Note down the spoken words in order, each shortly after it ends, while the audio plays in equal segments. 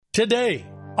Today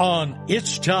on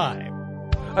It's Time.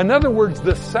 In other words,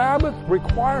 the Sabbath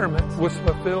requirement was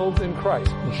fulfilled in Christ.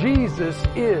 Jesus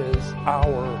is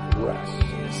our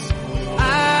rest.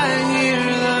 I hear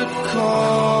the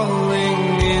calling,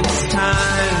 it's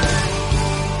time.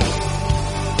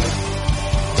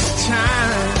 It's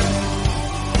time.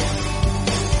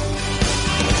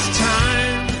 It's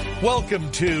time.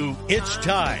 Welcome to It's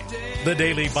Time, the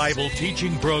daily Bible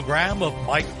teaching program of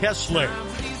Mike Kessler,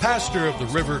 pastor of the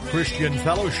River Christian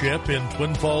Fellowship in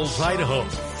Twin Falls, Idaho.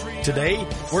 Today,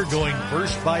 we're going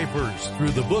verse by verse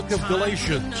through the book of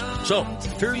Galatians. So,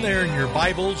 turn there in your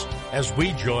Bibles as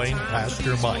we join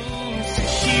Pastor Mike.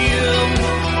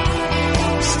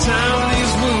 It's time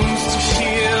these wounds to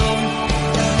heal.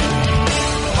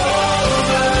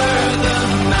 Over the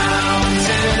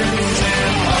mountains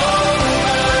and over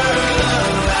the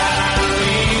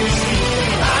valleys,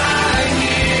 I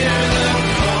hear the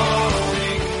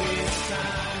calling. It's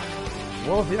time.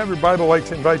 Well, if you have your Bible, I'd like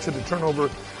to invite you to turn over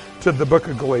to the book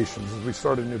of Galatians as we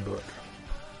start a new book.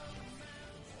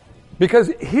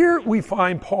 Because here we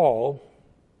find Paul,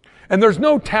 and there's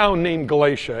no town named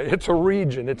Galatia. It's a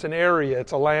region, it's an area,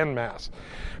 it's a landmass.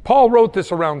 Paul wrote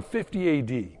this around 50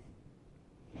 AD.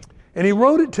 And he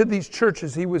wrote it to these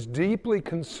churches he was deeply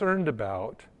concerned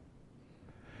about.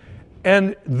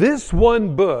 And this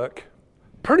one book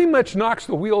pretty much knocks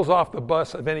the wheels off the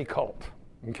bus of any cult.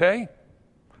 Okay?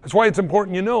 That's why it's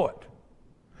important you know it.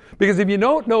 Because if you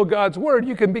don't know God's Word,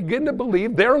 you can begin to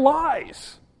believe their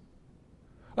lies.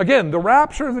 Again, the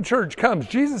rapture of the church comes.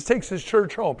 Jesus takes his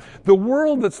church home. The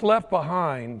world that's left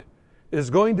behind is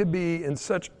going to be in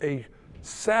such a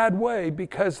sad way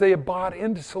because they have bought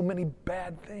into so many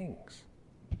bad things.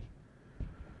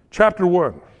 Chapter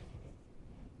 1,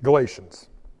 Galatians.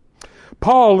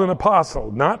 Paul, an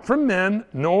apostle, not from men,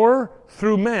 nor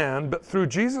through man, but through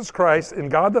Jesus Christ and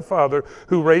God the Father,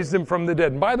 who raised him from the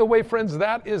dead. And by the way, friends,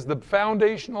 that is the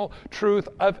foundational truth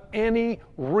of any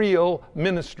real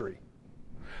ministry.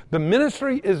 The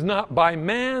ministry is not by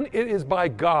man, it is by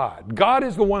God. God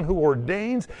is the one who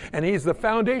ordains, and he's the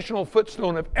foundational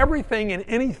footstone of everything and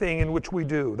anything in which we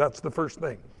do. That's the first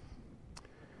thing.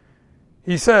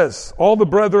 He says, all the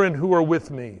brethren who are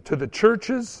with me, to the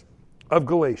churches of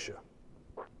Galatia,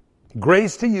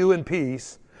 grace to you and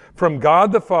peace from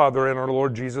God the Father and our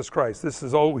Lord Jesus Christ. This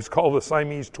is always called the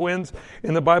Siamese twins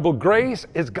in the Bible. Grace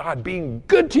is God being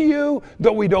good to you,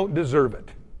 though we don't deserve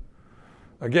it.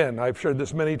 Again, I've shared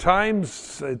this many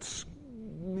times. It's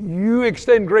you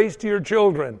extend grace to your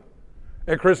children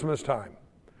at Christmas time.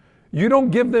 You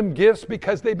don't give them gifts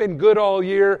because they've been good all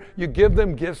year. You give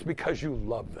them gifts because you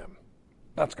love them.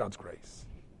 That's God's grace.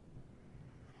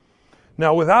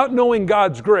 Now, without knowing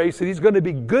God's grace, that he's going to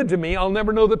be good to me, I'll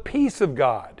never know the peace of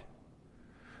God.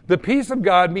 The peace of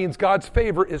God means God's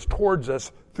favor is towards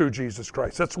us through Jesus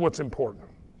Christ. That's what's important.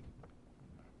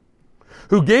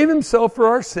 Who gave himself for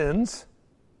our sins,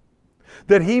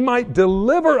 that he might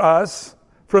deliver us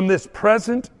from this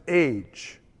present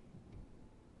age.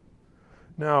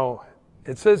 Now,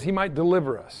 it says he might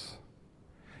deliver us.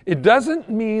 It doesn't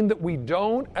mean that we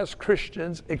don't, as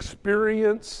Christians,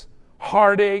 experience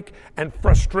heartache and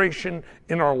frustration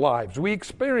in our lives. We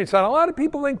experience that. A lot of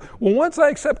people think, well, once I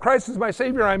accept Christ as my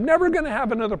Savior, I'm never going to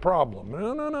have another problem.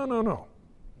 No.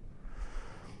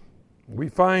 We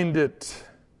find it,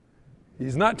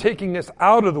 he's not taking us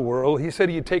out of the world. He said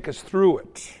he'd take us through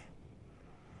it.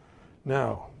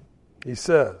 Now, he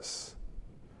says,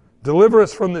 deliver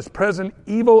us from this present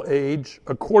evil age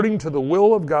according to the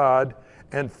will of God,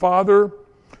 and Father,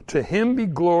 to him be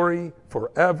glory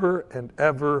forever and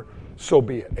ever. So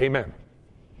be it. Amen.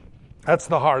 That's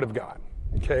the heart of God.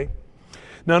 Okay?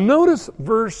 Now notice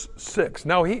verse 6.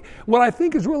 Now what I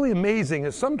think is really amazing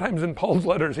is sometimes in Paul's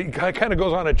letters, he kind of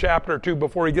goes on a chapter or two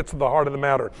before he gets to the heart of the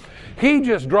matter. He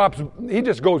just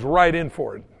goes right in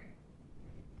for it.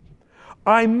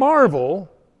 I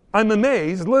marvel, I'm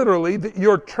amazed, literally, that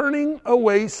you're turning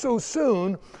away so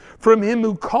soon from him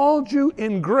who called you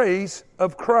in grace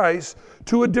of Christ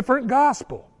to a different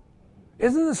gospel.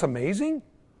 Isn't this amazing?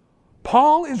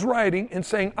 Paul is writing and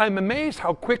saying, I'm amazed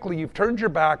how quickly you've turned your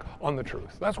back on the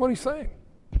truth. That's what he's saying.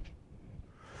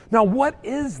 Now, what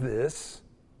is this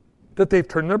that they've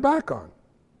turned their back on?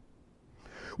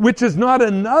 Which is not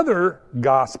another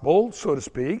gospel, so to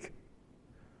speak,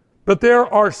 but there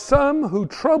are some who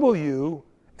trouble you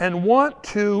and want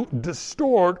to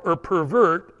distort or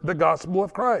pervert the gospel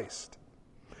of Christ.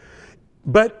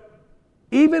 But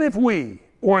even if we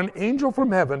or an angel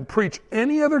from heaven preach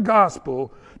any other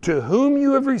gospel to whom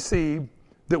you have received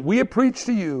that we have preached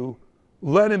to you,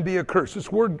 let him be accursed.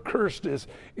 This word cursed is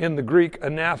in the Greek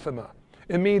anathema.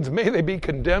 It means may they be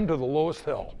condemned to the lowest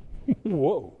hell.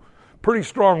 Whoa, pretty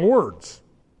strong words.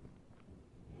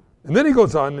 And then he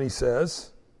goes on and he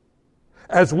says,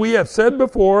 as we have said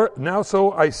before, now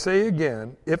so I say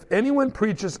again, if anyone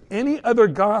preaches any other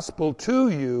gospel to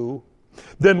you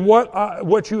than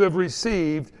what you have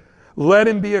received, let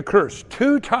him be accursed.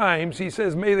 2 times he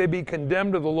says, may they be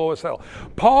condemned to the lowest hell.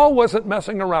 Paul wasn't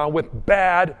messing around with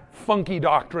bad, funky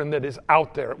doctrine that is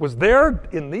out there. It was there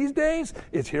in these days,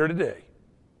 it's here today.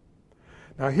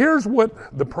 Now here's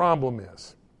what the problem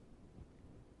is.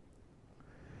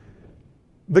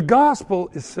 The gospel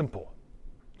is simple.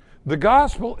 The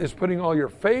gospel is putting all your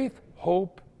faith,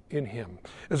 hope in Him.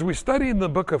 As we studied in the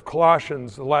book of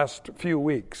Colossians the last few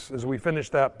weeks, as we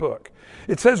finished that book,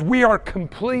 it says we are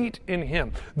complete in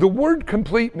Him. The word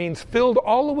complete means filled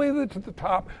all the way to the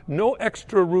top, no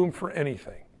extra room for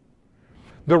anything.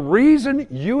 The reason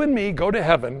you and me go to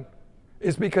heaven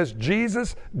is because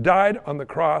Jesus died on the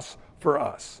cross for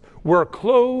us. We're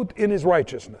clothed in His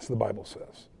righteousness, the Bible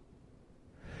says.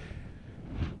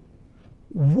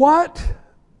 What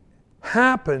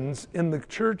happens in the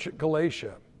church at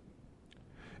Galatia?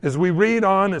 As we read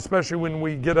on, especially when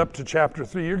we get up to chapter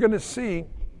 3, you're going to see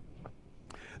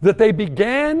that they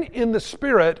began in the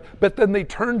Spirit, but then they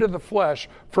turned to the flesh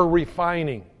for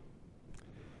refining.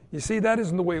 You see, that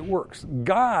isn't the way it works.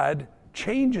 God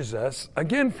changes us,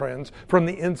 again, friends, from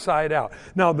the inside out.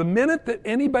 Now, the minute that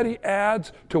anybody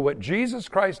adds to what Jesus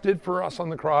Christ did for us on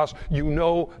the cross, you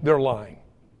know they're lying.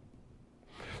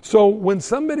 So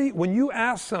when you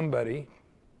ask somebody,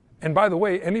 and by the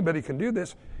way, anybody can do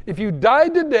this, if you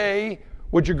died today,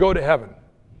 would you go to heaven?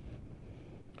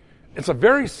 It's a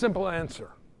very simple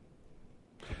answer.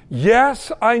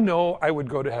 Yes, I know I would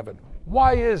go to heaven.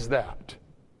 Why is that?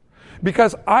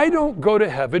 Because I don't go to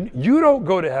heaven, you don't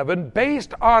go to heaven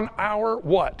based on our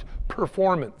what?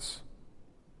 Performance.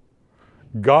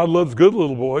 God loves good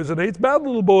little boys and hates bad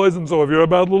little boys, and so if you're a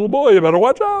bad little boy, you better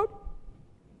watch out.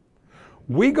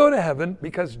 We go to heaven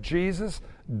because Jesus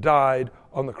died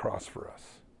on the cross for us.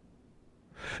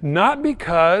 Not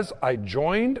because I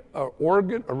joined a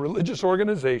religious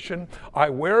organization, I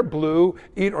wear blue,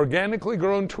 eat organically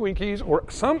grown Twinkies, or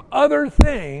some other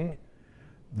thing.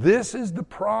 This is the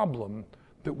problem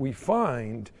that we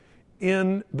find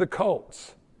in the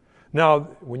cults. Now,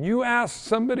 when you ask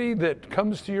somebody that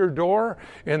comes to your door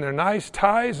in their nice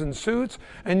ties and suits,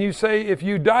 and you say, if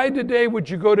you died today, would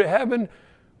you go to heaven?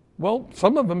 Well,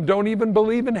 some of them don't even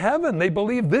believe in heaven. They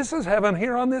believe this is heaven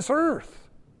here on this earth.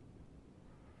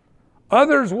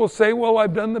 Others will say, well,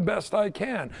 I've done the best I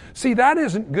can. See, that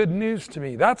isn't good news to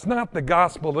me. That's not the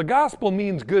gospel. The gospel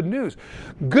means good news.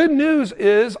 Good news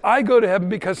is I go to heaven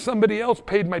because somebody else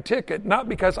paid my ticket, not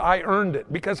because I earned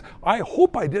it, because I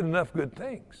hope I did enough good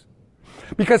things.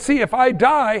 Because see, if I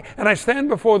die and I stand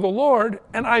before the Lord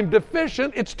and I'm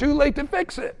deficient, it's too late to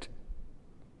fix it.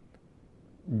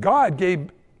 God gave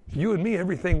you and me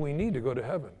everything we need to go to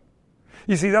heaven.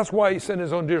 You see, that's why He sent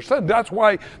His own dear Son. That's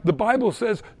why the Bible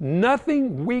says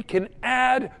nothing we can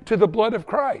add to the blood of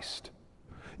Christ.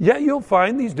 Yet you'll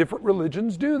find these different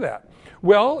religions do that.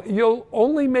 Well, you'll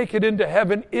only make it into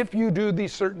heaven if you do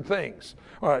these certain things.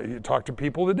 You talk to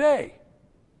people today.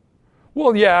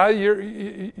 Well, yeah,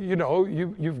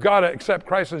 you've got to accept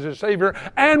Christ as your Savior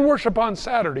and worship on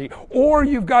Saturday, or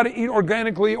you've got to eat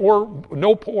organically or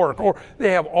no pork, or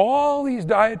they have all these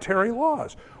dietary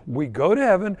laws. We go to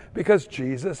heaven because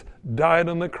Jesus died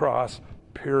on the cross,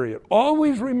 period.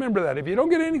 Always remember that. If you don't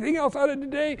get anything else out of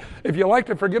today, if you like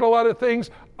to forget a lot of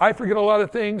things, I forget a lot of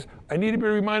things, I need to be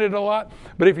reminded a lot,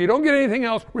 but if you don't get anything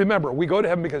else, remember, we go to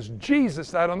heaven because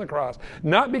Jesus died on the cross,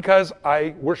 not because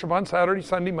I worship on Saturday,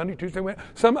 Sunday, Monday, Tuesday, Wednesday,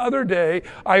 some other day,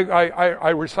 I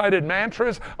recited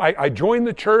mantras, I joined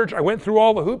the church, I went through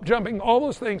all the hoop jumping, all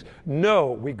those things.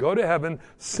 No, we go to heaven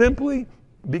simply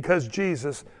because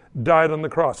Jesus died on the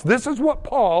cross. This is what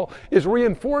Paul is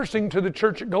reinforcing to the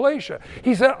church at Galatia.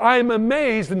 He said, I'm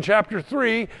amazed in chapter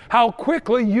 3 how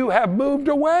quickly you have moved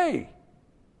away.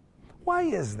 Why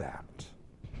is that?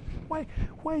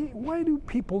 Why do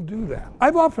people do that?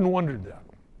 I've often wondered that.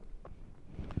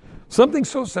 Something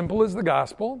so simple as the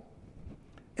gospel,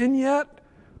 and yet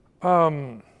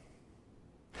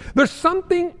there's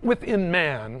something within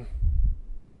man,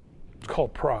 it's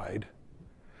called pride,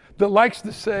 that likes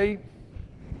to say,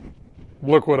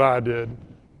 look what I did.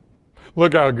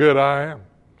 Look how good I am.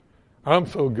 I'm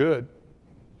so good.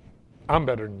 I'm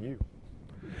better than you.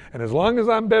 And as long as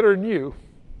I'm better than you,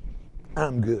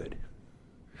 I'm good.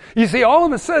 You see, all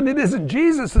of a sudden, it isn't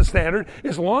Jesus' standard.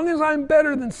 As long as I'm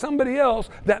better than somebody else,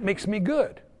 that makes me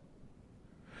good.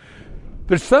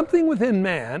 There's something within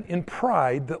man in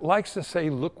pride that likes to say,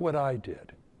 look what I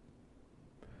did.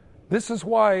 This is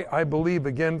why I believe,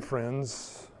 again,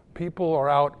 friends, people are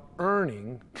out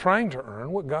trying to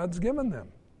earn what God's given them.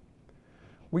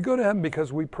 We go to heaven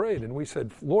because we prayed and we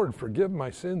said, Lord, forgive my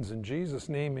sins in Jesus'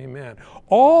 name, amen.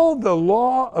 All the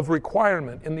law of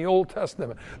requirement in the Old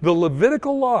Testament, the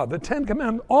Levitical law, the Ten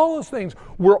Commandments, all those things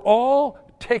were all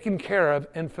taken care of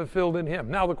and fulfilled in Him.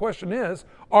 Now the question is,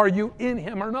 are you in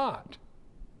Him or not?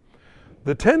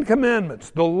 The Ten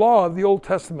Commandments, the law of the Old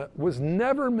Testament, was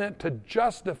never meant to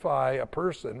justify a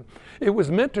person. It was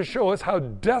meant to show us how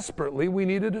desperately we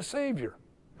needed a Savior.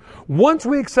 Once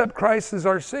we accept Christ as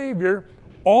our Savior,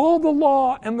 all the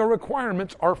law and the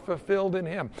requirements are fulfilled in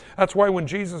Him. That's why when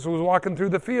Jesus was walking through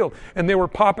the field and they were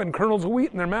popping kernels of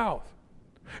wheat in their mouth,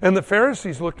 and the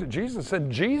Pharisees looked at Jesus and said,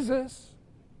 Jesus,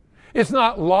 it's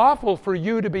not lawful for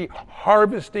you to be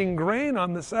harvesting grain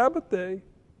on the Sabbath day.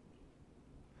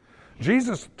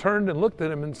 Jesus turned and looked at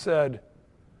him and said,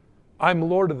 I'm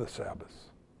Lord of the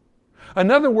Sabbath. In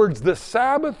other words, the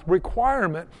Sabbath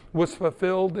requirement was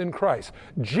fulfilled in Christ.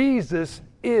 Jesus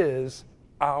is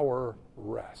our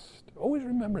rest. Always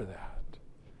remember that.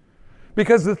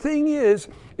 Because the thing is,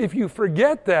 if you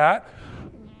forget that,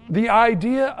 the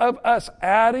idea of us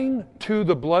adding to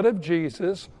the blood of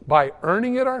Jesus by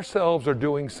earning it ourselves or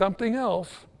doing something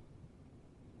else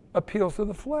appeals to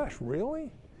the flesh.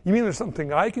 Really? You mean there's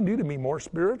something I can do to be more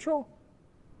spiritual?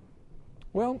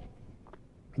 Well,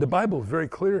 the Bible is very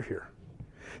clear here.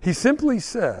 He simply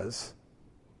says,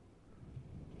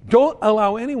 don't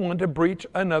allow anyone to preach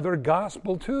another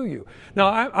gospel to you. Now,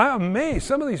 I'm amazed.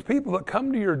 Some of these people that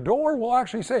come to your door will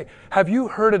actually say, have you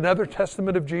heard another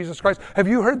testament of Jesus Christ? Have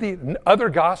you heard the other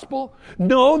gospel?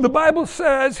 No, the Bible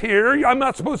says here, I'm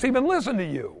not supposed to even listen to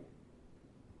you.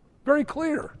 Very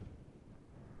clear.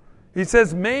 He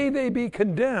says, may they be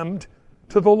condemned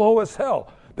to the lowest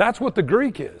hell. That's what the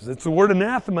Greek is. It's the word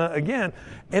anathema again,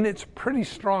 and it's pretty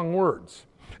strong words.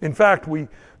 In fact, we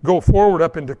go forward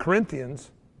up into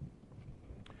Corinthians.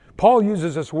 Paul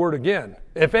uses this word again.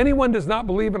 If anyone does not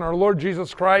believe in our Lord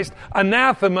Jesus Christ,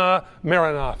 anathema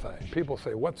maranatha. People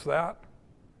say, what's that?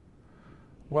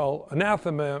 Well,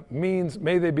 anathema means,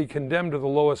 may they be condemned to the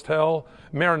lowest hell.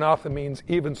 Maranatha means,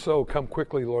 even so, come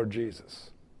quickly, Lord Jesus.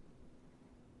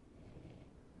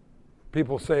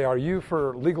 People say, are you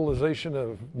for legalization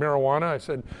of marijuana? I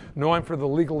said, no, I'm for the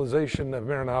legalization of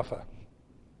Maranatha.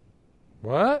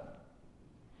 What?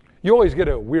 You always get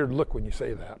a weird look when you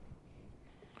say that.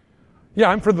 Yeah,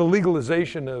 I'm for the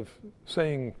legalization of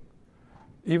saying,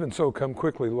 even so, come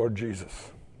quickly, Lord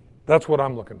Jesus. That's what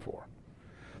I'm looking for.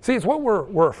 See, it's what where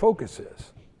our focus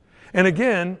is. And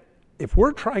again, if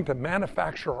we're trying to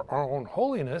manufacture our own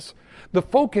holiness, the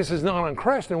focus is not on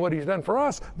Christ and what He's done for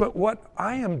us, but what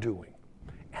I am doing.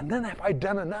 And then have I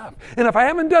done enough? And if I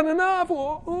haven't done enough,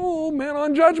 oh man,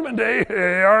 on Judgment Day,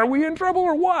 are we in trouble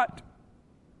or what?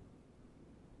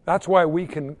 That's why we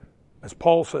can, as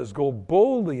Paul says, go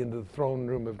boldly into the throne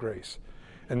room of grace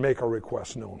and make our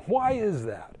requests known. Why is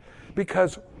that?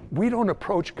 Because we don't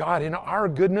approach God in our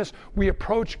goodness. We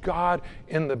approach God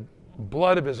in the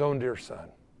blood of His own dear Son.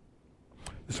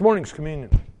 This morning's communion.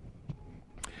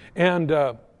 And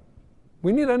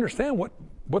we need to understand what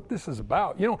this is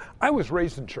about. You know, I was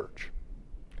raised in church.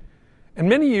 And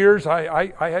many years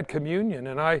I had communion,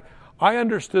 and I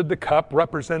understood the cup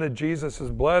represented Jesus'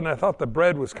 blood, and I thought the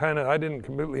bread was I didn't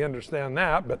completely understand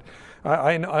that, but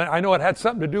I know it had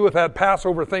something to do with that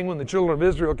Passover thing when the children of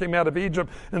Israel came out of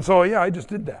Egypt, and so I just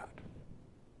did that.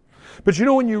 But you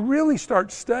know, when you really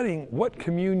start studying what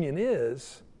communion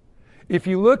is, if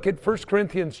you look at 1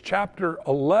 Corinthians chapter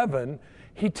 11,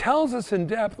 he tells us in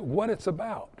depth what it's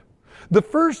about. The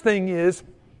first thing is,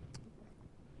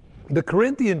 the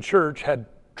Corinthian church had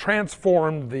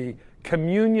transformed the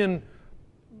communion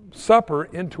supper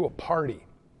into a party.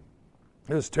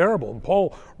 It was terrible. And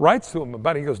Paul writes to them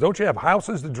about it. He goes, don't you have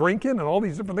houses to drink in and all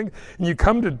these different things? And you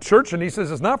come to church, and he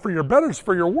says, it's not for your better, it's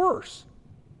for your worse.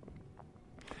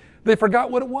 They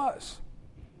forgot what it was.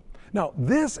 Now,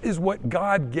 this is what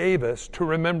God gave us to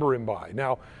remember Him by.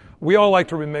 Now, we all like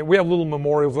to remember. We have little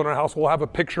memorials in our house. We'll have a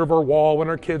picture of our wall when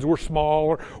our kids were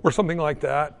small or something like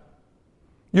that.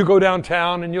 You go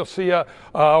downtown and you'll see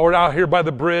or out here by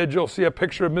the bridge, you'll see a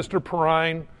picture of Mr.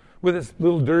 Perrine with his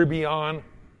little derby on,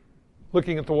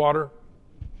 looking at the water.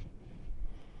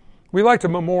 We like to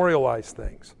memorialize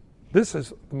things. This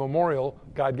is the memorial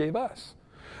God gave us.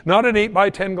 Not an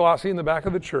 8x10 glossy in the back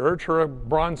of the church or a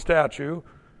bronze statue.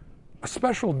 A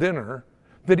special dinner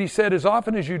that He said, as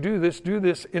often as you do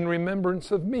this in remembrance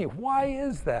of me. Why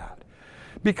is that?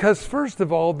 Because first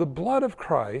of all, the blood of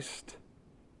Christ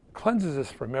cleanses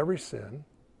us from every sin.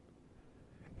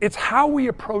 It's how we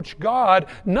approach God,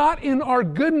 not in our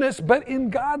goodness, but in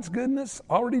God's goodness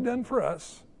already done for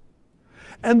us.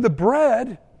 And the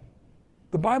bread,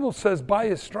 the Bible says, by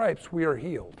his stripes we are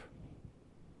healed.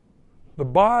 The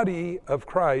body of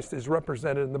Christ is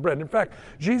represented in the bread. In fact,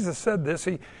 Jesus said this.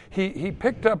 He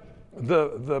picked up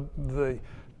the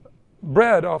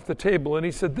bread off the table and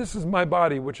he said, "This is my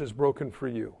body which is broken for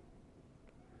you."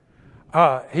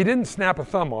 He didn't snap a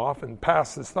thumb off and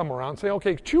pass his thumb around and say,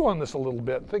 "Okay, chew on this a little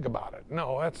bit and think about it."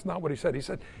 No, that's not what he said. He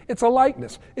said, it's a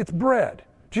likeness. It's bread.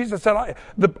 Jesus said,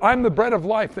 I'm the bread of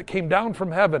life that came down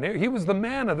from heaven. He was the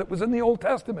manna that was in the Old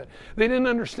Testament. They didn't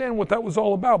understand what that was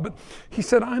all about, but he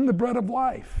said, I'm the bread of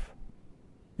life.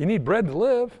 You need bread to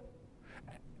live.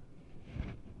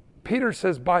 Peter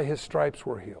says, by his stripes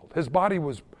we're healed. His body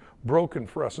was broken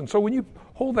for us. And so when you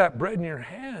hold that bread in your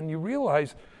hand, you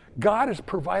realize God has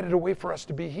provided a way for us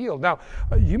to be healed. Now,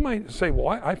 you might say, well,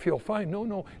 I feel fine.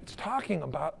 No, it's talking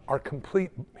about our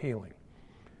complete healing.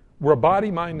 We're a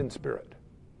body, mind, and spirit.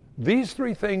 These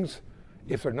three things,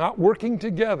 if they're not working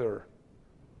together,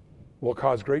 will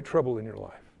cause great trouble in your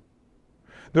life.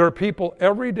 There are people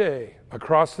every day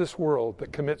across this world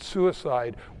that commit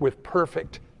suicide with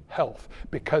perfect health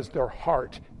because their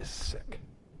heart is sick.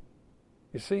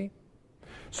 You see?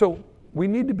 So we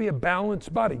need to be a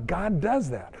balanced body. God does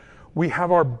that. We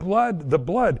have our blood. The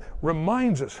blood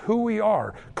reminds us who we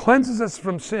are, cleanses us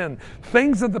from sin.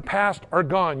 Things of the past are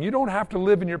gone. You don't have to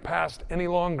live in your past any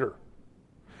longer.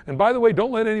 And by the way,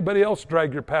 don't let anybody else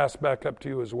drag your past back up to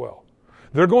you as well.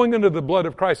 They're going into the blood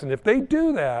of Christ. And if they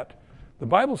do that, the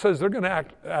Bible says they're going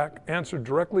to answer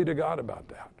directly to God about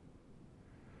that.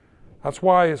 That's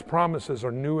why his promises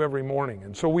are new every morning.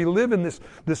 And so we live in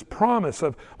this promise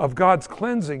of God's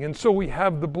cleansing. And so we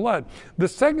have the blood. The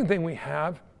second thing we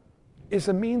have is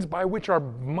a means by which our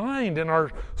mind and our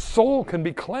soul can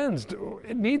be cleansed.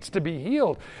 It needs to be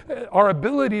healed. Our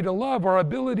ability to love, our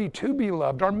ability to be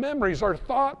loved, our memories, our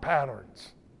thought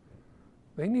patterns,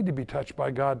 they need to be touched by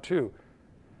God too.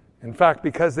 In fact,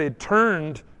 because the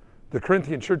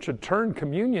Corinthian church had turned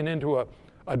communion into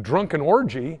a drunken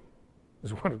orgy,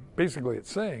 is what basically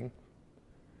it's saying.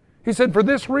 He said, for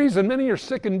this reason, many are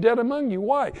sick and dead among you.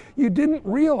 Why? You didn't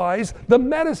realize the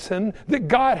medicine that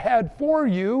God had for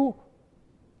you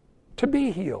to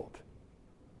be healed,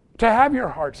 to have your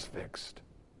hearts fixed.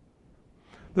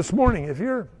 This morning, if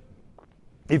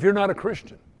you're not a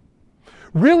Christian,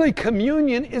 really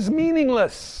communion is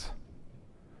meaningless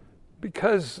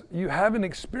because you haven't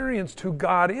experienced who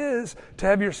God is to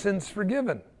have your sins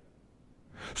forgiven.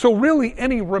 So really,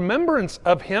 any remembrance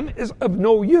of him is of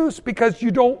no use because you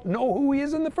don't know who he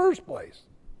is in the first place.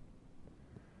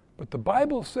 But the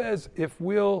Bible says if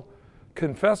we'll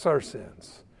confess our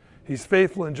sins, he's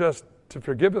faithful and just to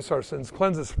forgive us our sins,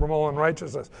 cleanse us from all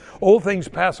unrighteousness. Old things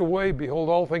pass away, behold,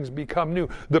 all things become new.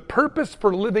 The purpose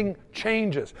for living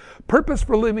changes. Purpose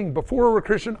for living before we're a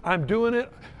Christian, I'm doing it.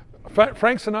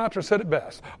 Frank Sinatra said it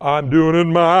best. I'm doing it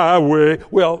my way.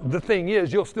 Well, the thing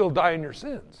is, you'll still die in your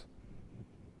sins.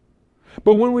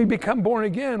 But when we become born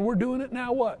again, we're doing it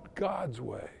now what? God's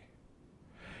way.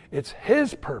 It's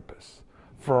his purpose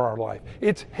for our life.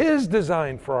 It's his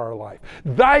design for our life.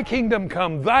 Thy kingdom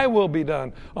come, thy will be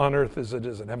done on earth as it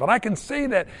is in heaven. I can say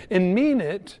that and mean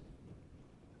it.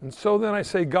 And so then I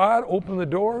say, God, open the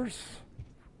doors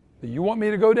that you want me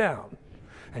to go down.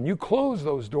 And you close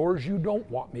those doors you don't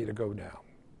want me to go down.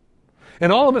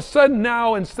 And all of a sudden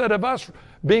now, instead of us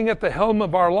being at the helm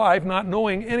of our life, not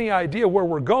knowing any idea where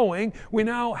we're going, we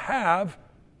now have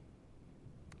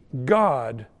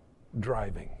God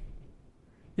driving.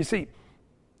 You see,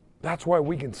 that's why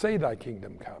we can say thy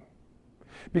kingdom come.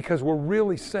 Because we're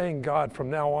really saying, God, from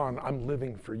now on, I'm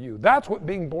living for you. That's what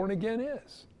being born again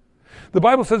is. The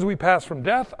Bible says we pass from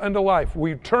death unto life.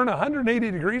 We turn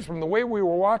 180 degrees from the way we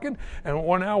were walking, and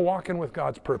we're now walking with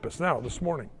God's purpose. Now, this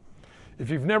morning, if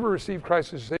you've never received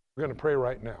Christ as your Savior, we're going to pray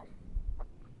right now.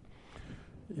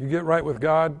 You get right with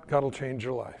God, God will change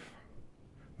your life.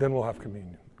 Then we'll have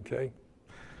communion, okay?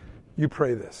 You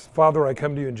pray this. Father, I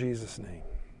come to you in Jesus' name.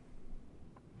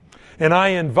 And I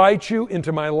invite you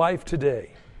into my life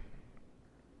today.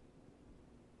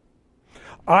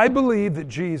 I believe that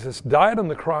Jesus died on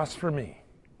the cross for me.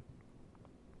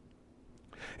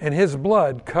 And his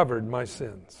blood covered my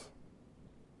sins.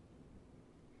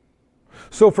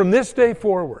 So from this day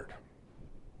forward,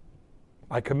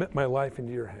 I commit my life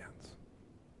into your hands.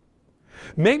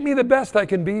 Make me the best I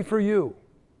can be for you.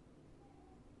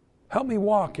 Help me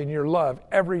walk in your love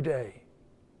every day.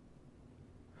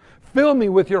 Fill me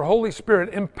with your Holy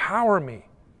Spirit. Empower me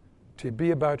to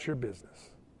be about your business.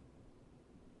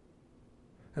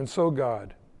 And so,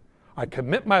 God, I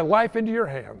commit my life into your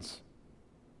hands.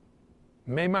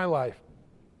 May my life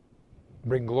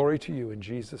bring glory to you in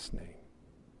Jesus' name.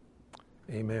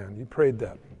 Amen. You prayed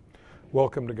that.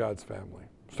 Welcome to God's family.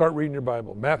 Start reading your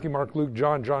Bible. Matthew, Mark, Luke,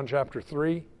 John chapter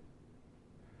 3.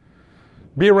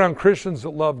 Be around Christians that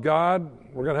love God.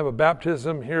 We're going to have a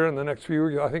baptism here in the next few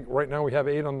weeks. I think right now we have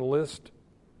 8 on the list.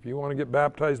 If you want to get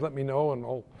baptized, let me know, and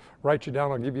I'll write you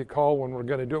down. I'll give you a call when we're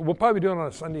going to do it. We'll probably do it on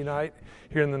a Sunday night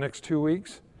here in the next 2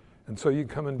 weeks, and so you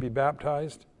can come and be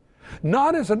baptized.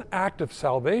 Not as an act of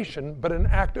salvation, but an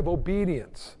act of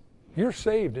obedience. You're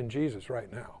saved in Jesus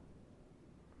right now.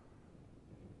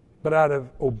 But out of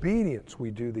obedience,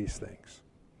 we do these things.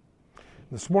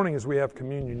 This morning as we have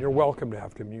communion, you're welcome to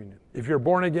have communion. If you're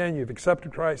born again, you've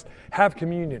accepted Christ, have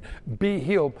communion. Be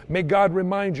healed. May God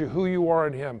remind you who you are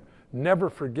in Him. Never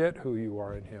forget who you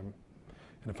are in Him.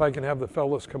 And if I can have the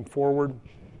fellows come forward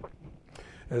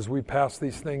as we pass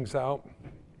these things out.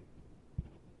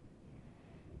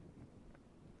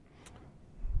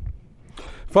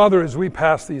 Father, as we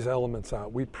pass these elements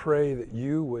out, we pray that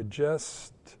you would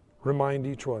just remind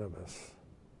each one of us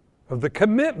of the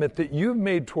commitment that you've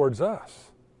made towards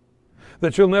us,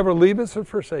 that you'll never leave us or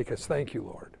forsake us. Thank you,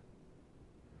 Lord.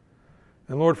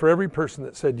 And Lord, for every person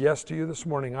that said yes to you this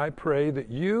morning, I pray that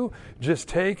you just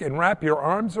take and wrap your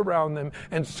arms around them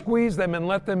and squeeze them and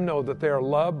let them know that they are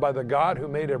loved by the God who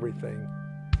made everything.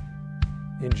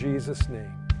 In Jesus'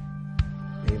 name,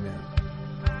 amen.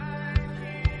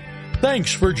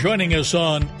 Thanks for joining us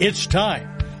on It's Time,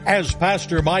 as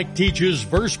Pastor Mike teaches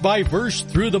verse by verse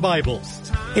through the Bible.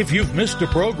 If you've missed a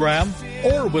program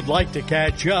or would like to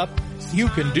catch up, you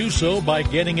can do so by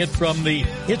getting it from the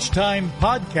It's Time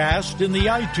podcast in the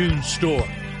iTunes store,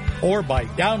 or by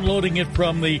downloading it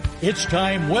from the It's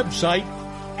Time website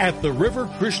at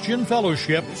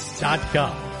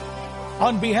theriverchristianfellowship.com.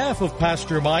 On behalf of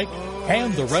Pastor Mike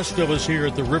and the rest of us here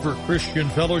at the River Christian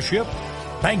Fellowship,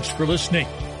 thanks for listening.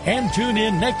 And tune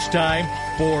in next time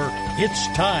for It's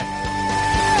Time.